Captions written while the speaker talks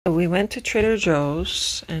So we went to Trader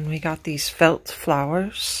Joe's and we got these felt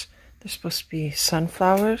flowers. They're supposed to be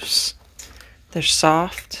sunflowers. They're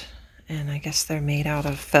soft and I guess they're made out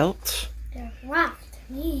of felt. They're rough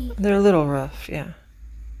to me. They're a little rough, yeah,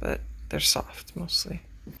 but they're soft mostly.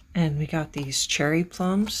 And we got these cherry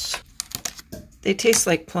plums. They taste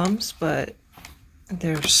like plums, but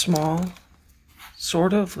they're small,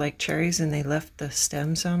 sort of like cherries, and they left the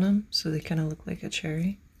stems on them, so they kind of look like a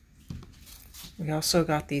cherry. We also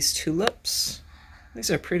got these tulips. These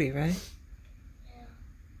are pretty, right?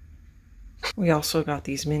 We also got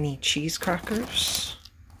these mini cheese crackers.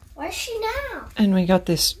 Where's she now? And we got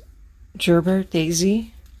this Gerber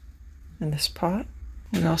Daisy in this pot.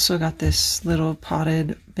 We also got this little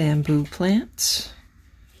potted bamboo plant.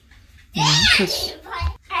 I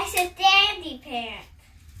said dandy pants.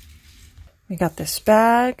 We got this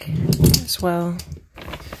bag as well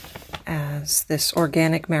as this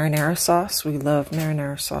organic marinara sauce. We love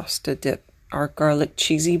marinara sauce to dip our garlic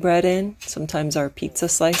cheesy bread in, sometimes our pizza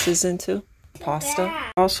slices into,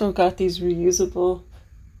 pasta. Also got these reusable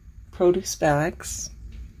produce bags.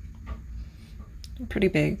 They're pretty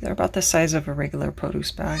big. They're about the size of a regular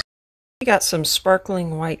produce bag. We got some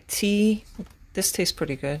sparkling white tea. This tastes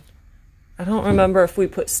pretty good. I don't remember if we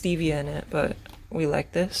put stevia in it, but we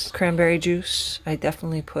like this. Cranberry juice. I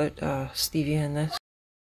definitely put stevia in this.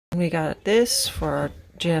 We got this for our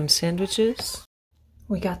jam sandwiches.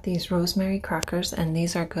 We got these rosemary crackers, and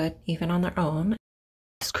these are good even on their own.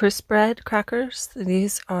 These crisp bread crackers.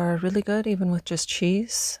 These are really good even with just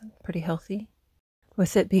cheese. Pretty healthy.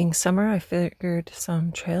 With it being summer, I figured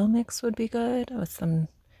some trail mix would be good with some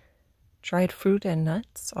dried fruit and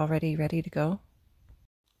nuts already ready to go.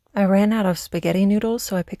 I ran out of spaghetti noodles,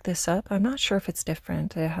 so I picked this up. I'm not sure if it's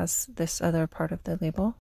different. It has this other part of the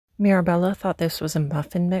label. Mirabella thought this was a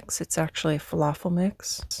muffin mix. It's actually a falafel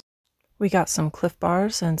mix. We got some Cliff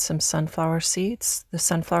Bars and some sunflower seeds. The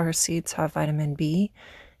sunflower seeds have vitamin B.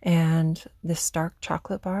 And this dark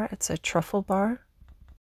chocolate bar, it's a truffle bar.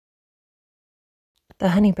 The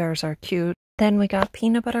honey bears are cute. Then we got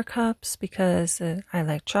peanut butter cups because I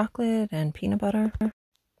like chocolate and peanut butter.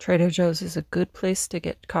 Trader Joe's is a good place to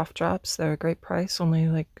get cough drops. They're a great price, only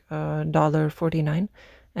like $1.49.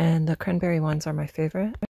 And the cranberry ones are my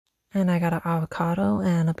favorite. And I got an avocado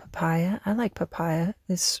and a papaya. I like papaya.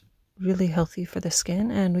 It's really healthy for the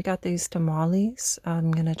skin. And we got these tamales. I'm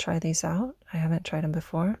going to try these out. I haven't tried them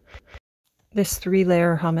before. This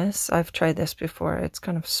 3-layer hummus. I've tried this before. It's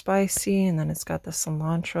kind of spicy, and then it's got the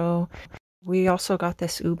cilantro. We also got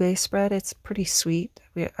this ube spread. It's pretty sweet.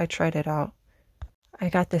 I tried it out. I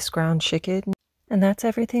got this ground chicken. And that's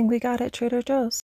everything we got at Trader Joe's.